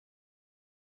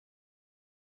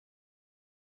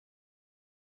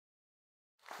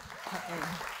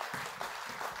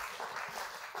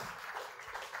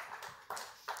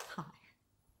Hi.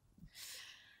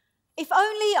 If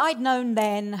only I'd known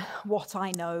then what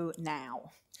I know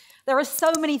now. There are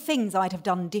so many things I'd have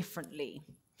done differently.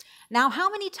 Now, how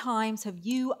many times have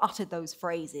you uttered those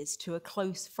phrases to a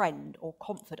close friend or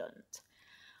confidant?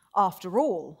 After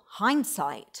all,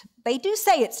 hindsight, they do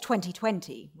say it's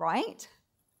 2020, right?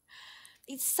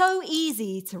 It's so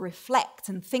easy to reflect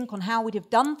and think on how we'd have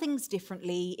done things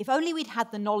differently if only we'd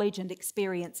had the knowledge and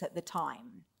experience at the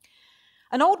time.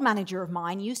 An old manager of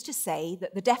mine used to say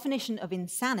that the definition of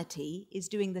insanity is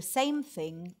doing the same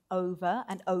thing over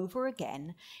and over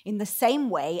again in the same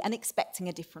way and expecting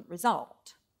a different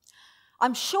result.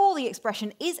 I'm sure the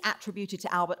expression is attributed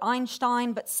to Albert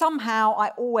Einstein, but somehow I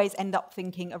always end up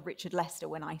thinking of Richard Lester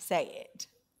when I say it.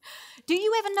 Do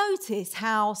you ever notice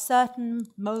how certain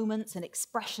moments and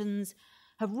expressions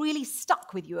have really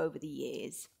stuck with you over the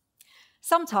years?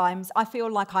 Sometimes I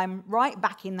feel like I'm right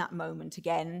back in that moment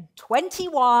again,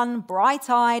 21,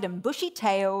 bright-eyed and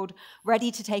bushy-tailed,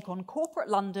 ready to take on corporate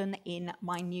London in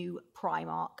my new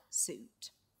Primark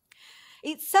suit.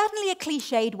 It's certainly a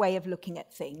cliched way of looking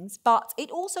at things, but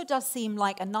it also does seem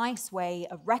like a nice way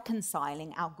of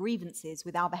reconciling our grievances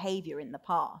with our behaviour in the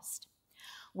past.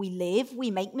 We live, we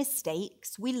make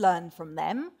mistakes, we learn from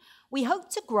them, we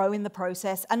hope to grow in the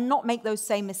process and not make those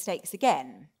same mistakes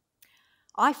again.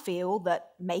 I feel that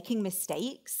making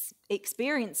mistakes,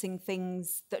 experiencing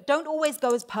things that don't always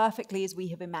go as perfectly as we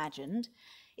have imagined,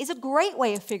 is a great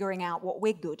way of figuring out what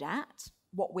we're good at,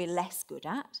 what we're less good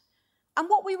at, and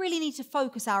what we really need to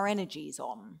focus our energies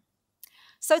on.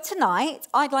 So tonight,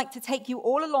 I'd like to take you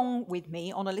all along with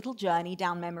me on a little journey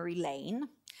down memory lane,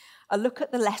 a look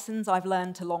at the lessons I've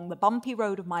learned along the bumpy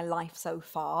road of my life so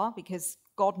far, because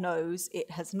God knows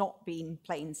it has not been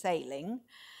plain sailing,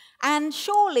 and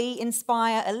surely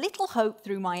inspire a little hope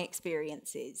through my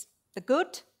experiences, the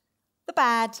good, the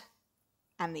bad,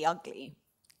 and the ugly.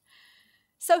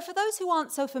 So for those who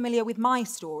aren't so familiar with my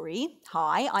story,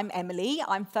 hi, I'm Emily,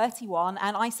 I'm 31,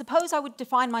 and I suppose I would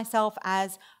define myself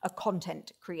as a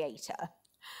content creator.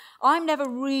 I'm never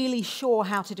really sure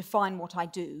how to define what I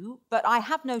do, but I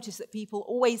have noticed that people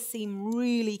always seem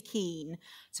really keen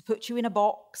to put you in a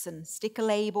box and stick a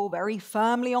label very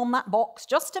firmly on that box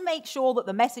just to make sure that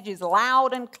the message is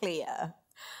loud and clear.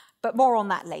 But more on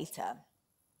that later.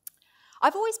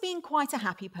 I've always been quite a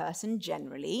happy person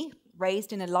generally,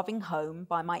 raised in a loving home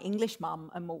by my English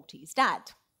mum and Maltese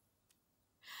dad.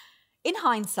 In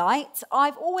hindsight,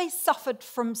 I've always suffered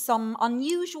from some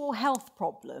unusual health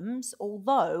problems,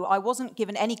 although I wasn't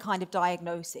given any kind of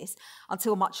diagnosis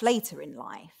until much later in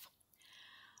life.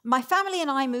 My family and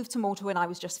I moved to Malta when I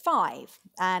was just 5,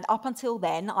 and up until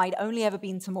then, I'd only ever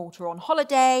been to Malta on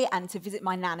holiday and to visit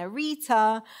my Nana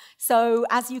Rita, so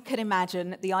as you can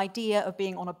imagine, the idea of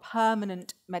being on a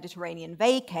permanent Mediterranean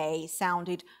vacay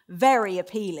sounded very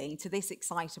appealing to this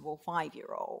excitable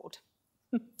 5-year-old.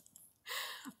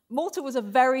 Malta was a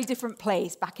very different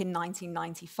place back in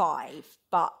 1995,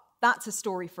 but that's a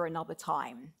story for another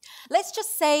time. Let's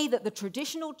just say that the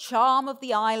traditional charm of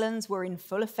the islands were in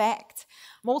full effect.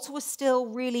 Malta was still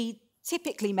really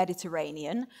typically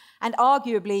Mediterranean and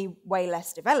arguably way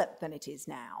less developed than it is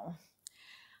now.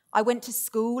 I went to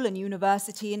school and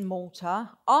university in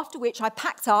Malta, after which I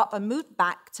packed up and moved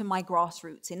back to my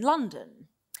grassroots in London.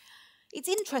 It's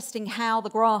interesting how the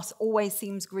grass always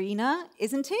seems greener,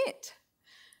 isn't it?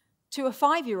 To a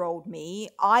 5-year-old me,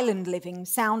 island living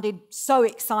sounded so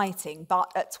exciting,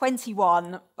 but at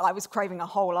 21, I was craving a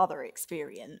whole other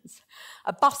experience.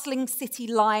 A bustling city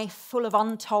life full of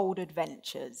untold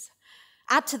adventures.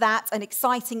 Add to that an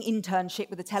exciting internship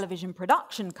with a television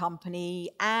production company,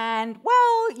 and,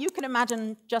 well, you can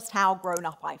imagine just how grown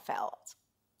up I felt.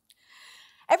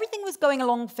 Everything was going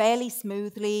along fairly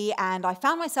smoothly, and I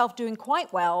found myself doing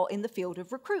quite well in the field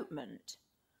of recruitment.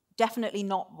 Definitely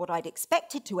not what I'd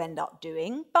expected to end up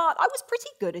doing, but I was pretty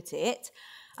good at it,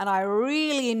 and I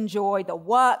really enjoyed the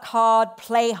work hard,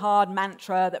 play hard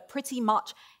mantra that pretty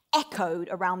much echoed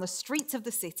around the streets of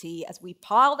the city as we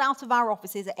piled out of our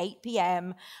offices at 8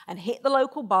 p.m. and hit the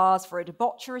local bars for a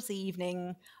debaucherous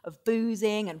evening of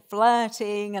boozing and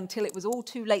flirting until it was all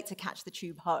too late to catch the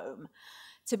tube home.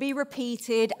 To be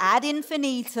repeated ad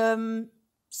infinitum,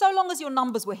 so long as your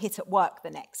numbers were hit at work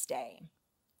the next day.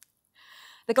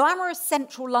 The glamorous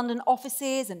central London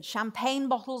offices and champagne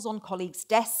bottles on colleagues'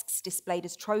 desks displayed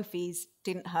as trophies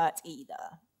didn't hurt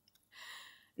either.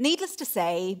 Needless to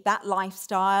say, that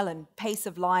lifestyle and pace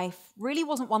of life really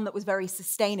wasn't one that was very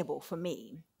sustainable for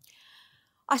me.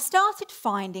 I started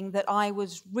finding that I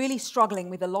was really struggling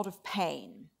with a lot of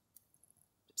pain.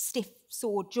 Stiff,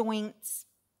 sore joints,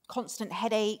 constant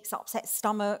headaches, upset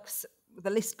stomachs, the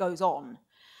list goes on.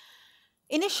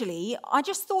 Initially, I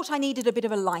just thought I needed a bit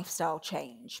of a lifestyle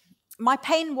change. My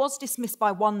pain was dismissed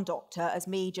by one doctor as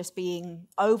me just being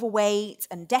overweight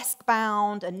and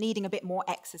desk-bound and needing a bit more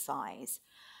exercise.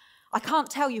 I can't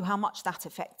tell you how much that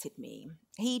affected me.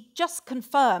 He just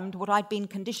confirmed what I'd been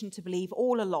conditioned to believe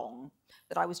all along,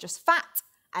 that I was just fat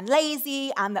and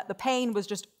lazy and that the pain was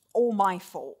just all my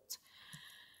fault.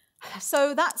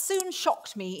 So that soon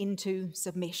shocked me into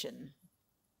submission.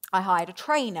 I hired a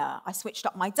trainer. I switched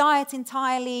up my diet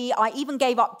entirely. I even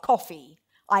gave up coffee.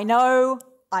 I know.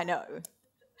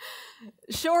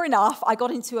 Sure enough, I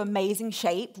got into amazing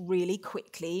shape really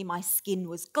quickly. My skin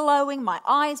was glowing, my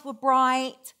eyes were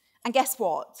bright, and guess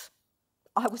what?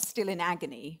 I was still in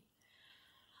agony.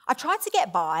 I tried to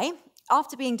get by.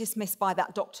 After being dismissed by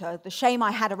that doctor, the shame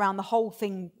I had around the whole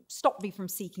thing stopped me from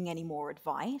seeking any more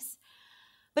advice.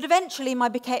 But eventually, my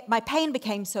pain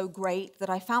became so great that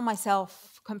I found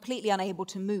myself completely unable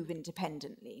to move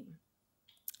independently.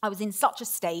 I was in such a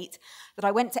state that I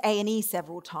went to A&E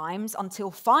several times until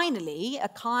finally a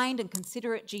kind and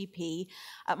considerate GP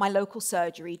at my local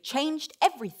surgery changed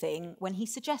everything when he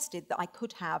suggested that I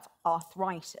could have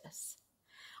arthritis.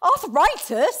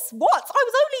 Arthritis? What? I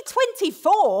was only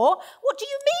 24. What do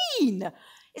you mean?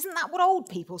 Isn't that what old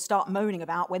people start moaning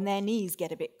about when their knees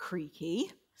get a bit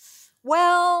creaky?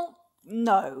 Well,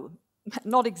 no,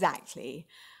 not exactly.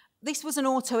 This was an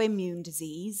autoimmune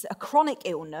disease, a chronic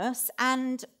illness,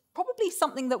 and probably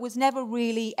something that was never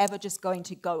really ever just going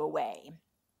to go away.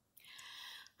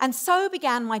 And so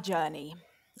began my journey.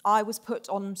 I was put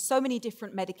on so many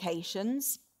different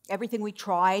medications. Everything we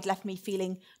tried left me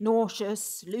feeling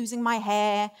nauseous, losing my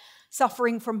hair,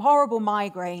 suffering from horrible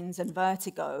migraines and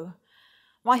vertigo.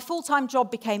 My full-time job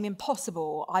became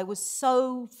impossible. I was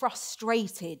so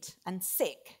frustrated and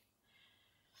sick.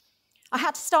 I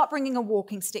had to start bringing a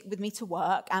walking stick with me to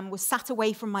work and was sat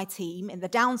away from my team in the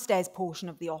downstairs portion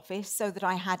of the office so that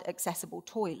I had accessible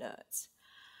toilets.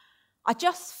 I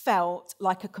just felt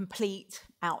like a complete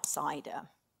outsider.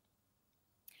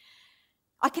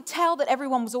 I could tell that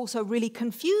everyone was also really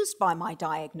confused by my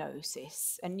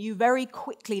diagnosis, and you very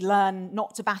quickly learn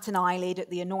not to bat an eyelid at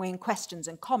the annoying questions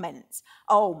and comments.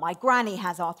 Oh, my granny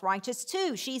has arthritis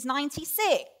too, she's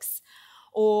 96.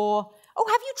 Or, oh,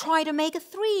 have you tried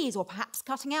omega-3s or perhaps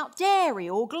cutting out dairy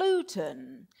or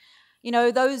gluten? You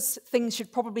know, those things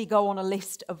should probably go on a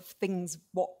list of things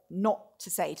what not to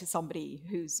say to somebody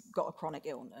who's got a chronic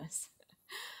illness.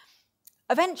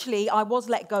 Eventually, I was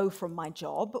let go from my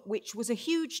job, which was a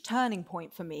huge turning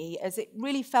point for me as it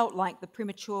really felt like the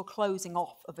premature closing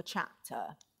off of a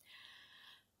chapter.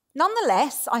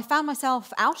 Nonetheless, I found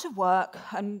myself out of work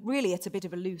and really at a bit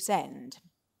of a loose end.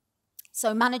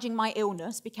 So managing my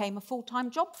illness became a full-time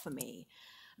job for me,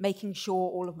 making sure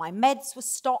all of my meds were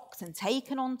stocked and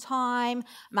taken on time,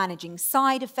 managing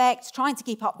side effects, trying to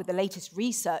keep up with the latest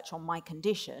research on my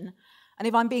condition, and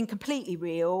if I'm being completely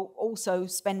real, also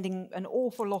spending an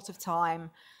awful lot of time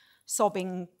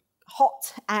sobbing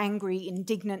hot, angry,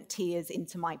 indignant tears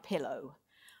into my pillow.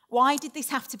 Why did this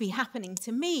have to be happening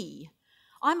to me?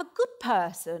 I'm a good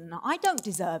person. I don't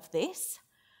deserve this.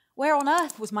 Where on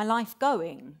earth was my life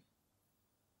going?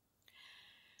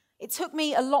 It took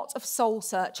me a lot of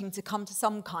soul-searching to come to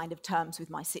some kind of terms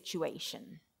with my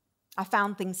situation. I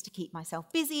found things to keep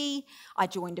myself busy. I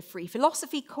joined a free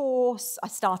philosophy course. I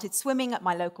started swimming at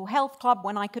my local health club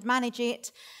when I could manage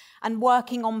it, and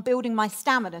working on building my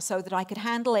stamina so that I could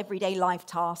handle everyday life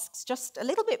tasks just a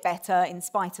little bit better in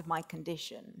spite of my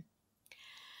condition.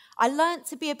 I learned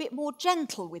to be a bit more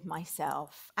gentle with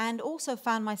myself and also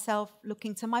found myself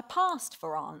looking to my past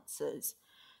for answers,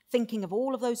 thinking of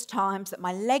all of those times that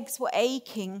my legs were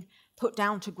aching, put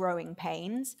down to growing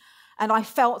pains, and I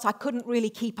felt I couldn't really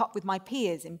keep up with my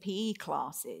peers in PE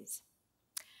classes.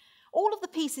 All of the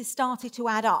pieces started to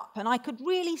add up, and I could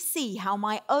really see how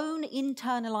my own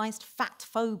internalized fat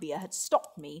phobia had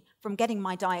stopped me from getting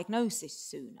my diagnosis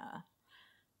sooner.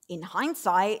 In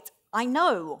hindsight, I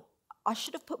know I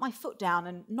should have put my foot down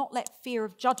and not let fear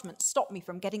of judgment stop me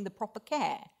from getting the proper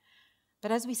care.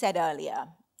 But as we said earlier,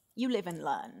 you live and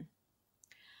learn.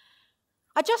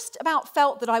 I just about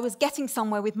felt that I was getting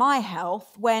somewhere with my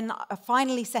health when I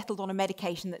finally settled on a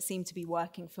medication that seemed to be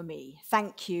working for me.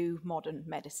 Thank you, modern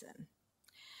medicine.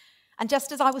 And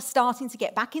just as I was starting to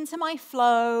get back into my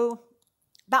flow,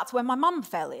 that's when my mum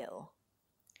fell ill.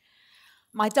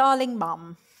 My darling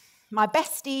mum, my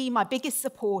bestie, my biggest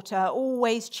supporter,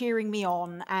 always cheering me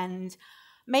on and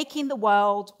making the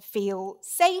world feel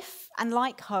safe and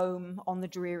like home on the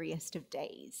dreariest of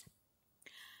days.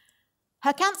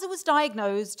 Her cancer was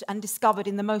diagnosed and discovered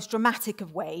in the most dramatic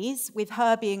of ways, with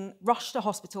her being rushed to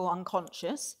hospital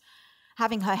unconscious,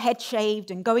 having her head shaved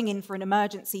and going in for an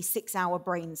emergency 6-hour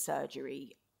brain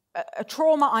surgery. A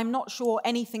trauma I'm not sure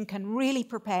anything can really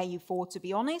prepare you for, to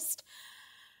be honest,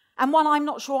 and one I'm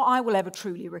not sure I will ever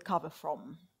truly recover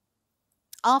from.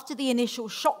 After the initial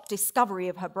shock discovery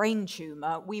of her brain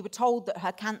tumour, we were told that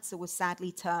her cancer was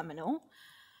sadly terminal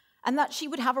and that she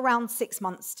would have around 6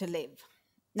 months to live.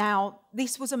 Now,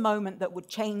 this was a moment that would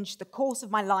change the course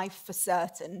of my life for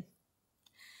certain.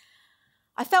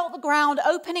 I felt the ground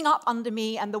opening up under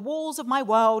me and the walls of my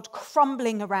world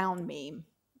crumbling around me.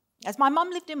 As my mum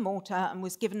lived in Malta and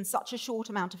was given such a short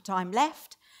amount of time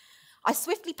left, I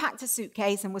swiftly packed a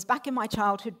suitcase and was back in my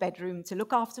childhood bedroom to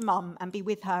look after Mum and be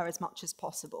with her as much as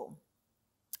possible.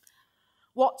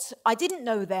 What I didn't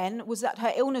know then was that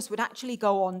her illness would actually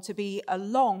go on to be a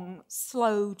long,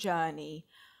 slow journey,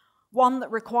 one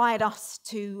that required us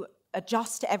to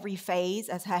adjust to every phase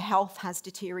as her health has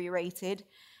deteriorated,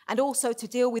 and also to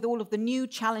deal with all of the new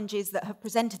challenges that have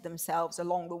presented themselves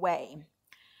along the way.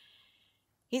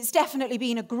 It's definitely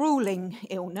been a grueling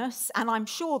illness, and I'm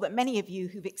sure that many of you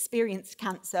who've experienced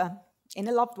cancer in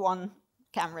a loved one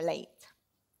can relate.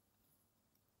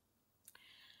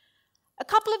 A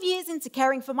couple of years into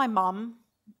caring for my mum,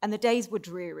 and the days were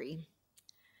dreary.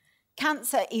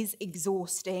 Cancer is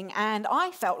exhausting, and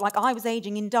I felt like I was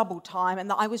aging in double time and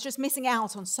that I was just missing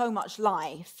out on so much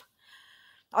life.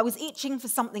 I was itching for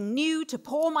something new to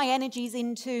pour my energies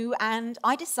into, and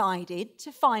I decided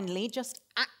to finally just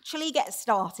actually get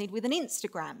started with an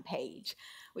Instagram page,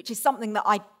 which is something that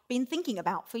I'd been thinking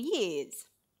about for years.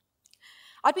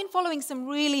 I'd been following some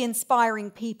really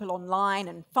inspiring people online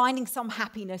and finding some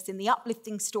happiness in the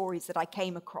uplifting stories that I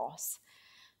came across.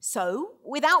 So,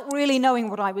 without really knowing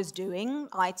what I was doing,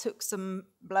 I took some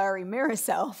blurry mirror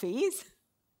selfies,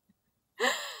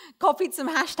 copied some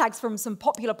hashtags from some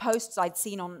popular posts I'd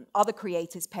seen on other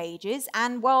creators' pages,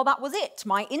 and well, that was it.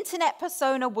 My internet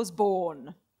persona was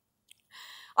born.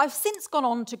 I've since gone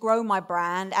on to grow my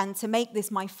brand and to make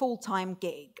this my full-time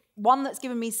gig, one that's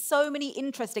given me so many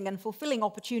interesting and fulfilling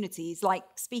opportunities, like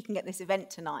speaking at this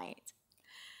event tonight.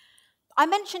 I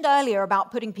mentioned earlier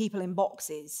about putting people in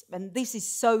boxes, and this is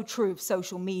so true of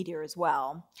social media as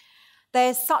well.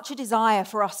 There's such a desire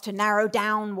for us to narrow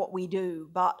down what we do,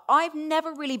 but I've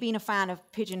never really been a fan of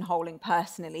pigeonholing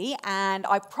personally, and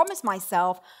I promised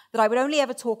myself that I would only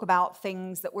ever talk about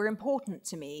things that were important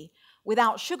to me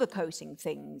without sugarcoating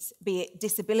things, be it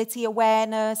disability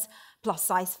awareness,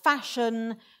 plus-size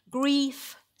fashion,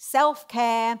 grief,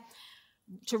 self-care,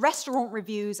 to restaurant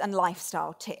reviews and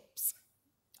lifestyle tips.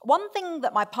 One thing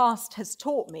that my past has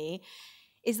taught me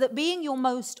is that being your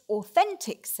most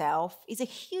authentic self is a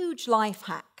huge life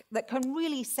hack that can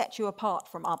really set you apart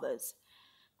from others.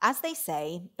 As they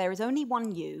say, there is only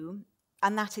one you,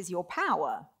 and that is your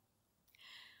power.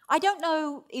 I don't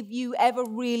know if you ever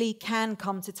really can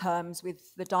come to terms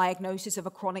with the diagnosis of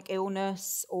a chronic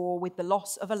illness or with the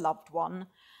loss of a loved one,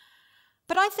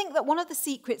 but I think that one of the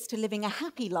secrets to living a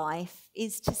happy life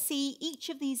is to see each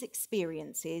of these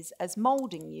experiences as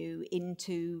molding you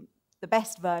into the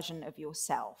best version of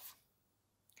yourself.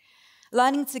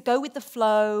 Learning to go with the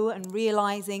flow and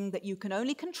realizing that you can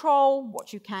only control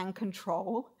what you can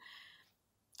control.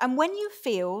 And when you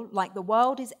feel like the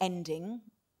world is ending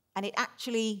and it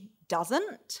actually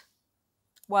doesn't,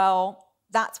 well,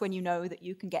 that's when you know that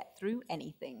you can get through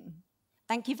anything.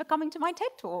 Thank you for coming to my TED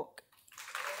Talk.